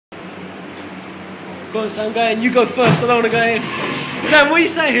Go on, Sam, go in. You go first. I don't want to go in. Sam, what are you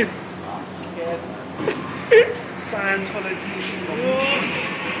saying? I'm scared, man. Scientology.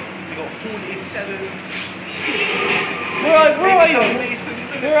 We got haunted cellars. Where are you?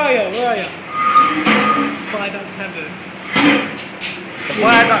 Where are you? Viaduct Tavern.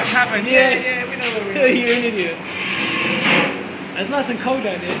 Viaduct Tavern. Yeah, we know where we are. You're an idiot. It's nice and cold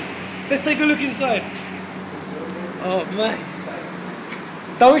down here. Let's take a look inside. Oh, man.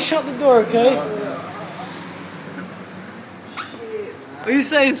 Don't shut the door, okay? What are you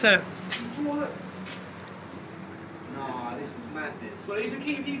saying, Sam? What? Nah, this is madness. Well, these are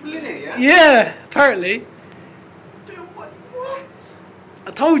keeping people in here, yeah? Yeah, apparently. Dude, what?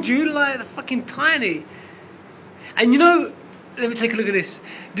 I told you, like, they're fucking tiny. And you know, let me take a look at this.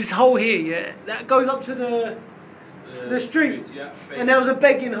 This hole here, yeah? That goes up to the street. Yeah, and there was a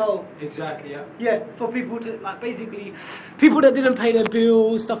begging hole. Exactly, yeah. Yeah, for people to, like, basically, people that didn't pay their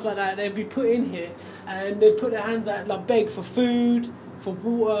bills, stuff like that, they'd be put in here and they'd put their hands out, like, beg for food, for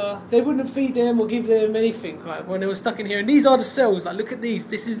water. They wouldn't feed them or give them anything, like, when they were stuck in here. And these are the cells, like, look at these.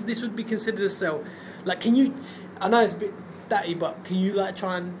 This would be considered a cell. Like, can you, I know it's a bit datty, but can you, like,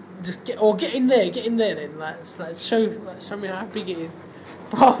 try and just get in there then, like, it's like, show me how big it is.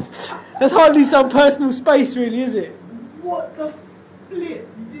 Bro, that's hardly some personal space, really, is it? What the flip?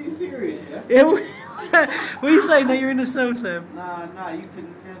 You serious, yeah? Yeah, what are you saying that you're in the cell, Sam? Nah, you could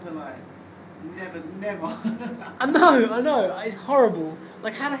never, like, never. I know, it's horrible.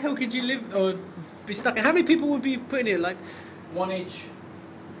 Like, how the hell could you live or be stuck in? How many people would be put in here? Like, One each.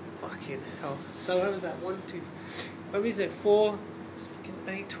 fucking hell. So, what was that? 1, 2, what was it? 4,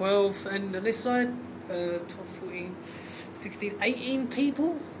 8, 12, and on this side, 12, 14, 16, 18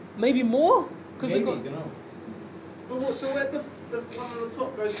 people? Maybe more? Maybe, I don't know. But what, so where the one on the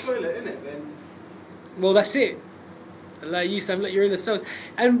top goes toilet, innit, then? Well, that's it. Like you, Sam, look, you're in the cells.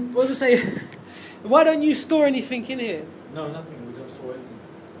 And what was I saying? Why don't you store anything in here? No, nothing. We don't store anything.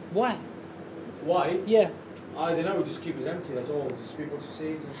 Why? Why? Yeah. I don't know. We just keep it empty. That's all. Just people to see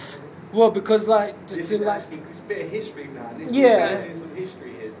it. Well, because like just This to is like, actually, it's a bit of history, man. There's some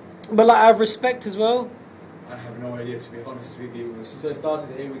history here. but like out of respect as well. I have no idea, to be honest with you. Since I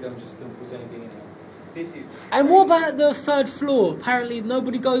started here, we don't put anything in it. This is. And what about the 3rd floor? Apparently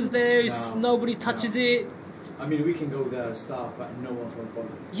nobody goes there. Nobody touches it. I mean, we can go there as staff, but no one from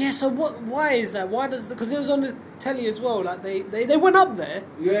public. Yeah. So what? Why is that? Why does? Because it was on the telly as well. Like they went up there.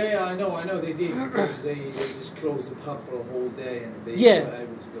 Yeah, I know they did because they just closed the pub for a whole day and they Yeah. were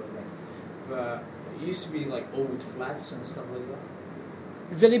able to go there. But it used to be like old flats and stuff like that.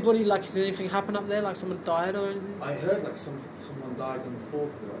 Is anybody like? Did anything happen up there? Like someone died or anything? I heard like someone died on the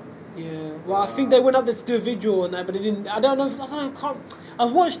 4th floor. Yeah. Well, I think they went up there to do a vigil and that, but they didn't. I don't know. I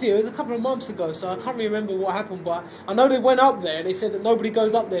watched it. It was a couple of months ago, so I can't really remember what happened. But I know they went up there. And they said that nobody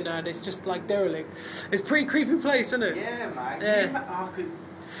goes up there now. And it's just like derelict. It's a pretty creepy place, isn't it? Yeah, man. Yeah. Can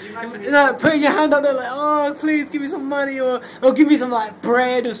you imagine You know, putting your hand up there like, oh, please give me some money or give me some like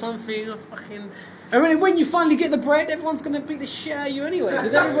bread or something or fucking. And when you finally get the bread, everyone's gonna beat the shit out of you anyway.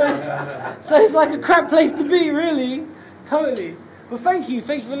 Because everybody. So it's like a crap place to be, really. Totally. But thank you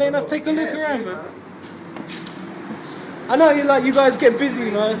for letting us take a look around, man. I know you guys get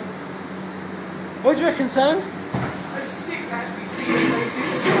busy, man. What do you reckon, Sam? There's 6 actually seeing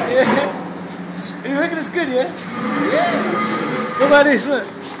places. Yeah. You reckon it's good, yeah? Yeah. What about this? Look.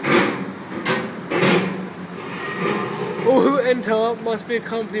 All who enter must be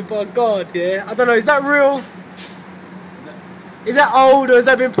accompanied by God, yeah? I don't know, is that real? Is that old or has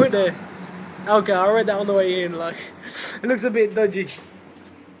that been put there? Okay, I read that on the way in, like, it looks a bit dodgy.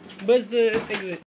 Where's the exit?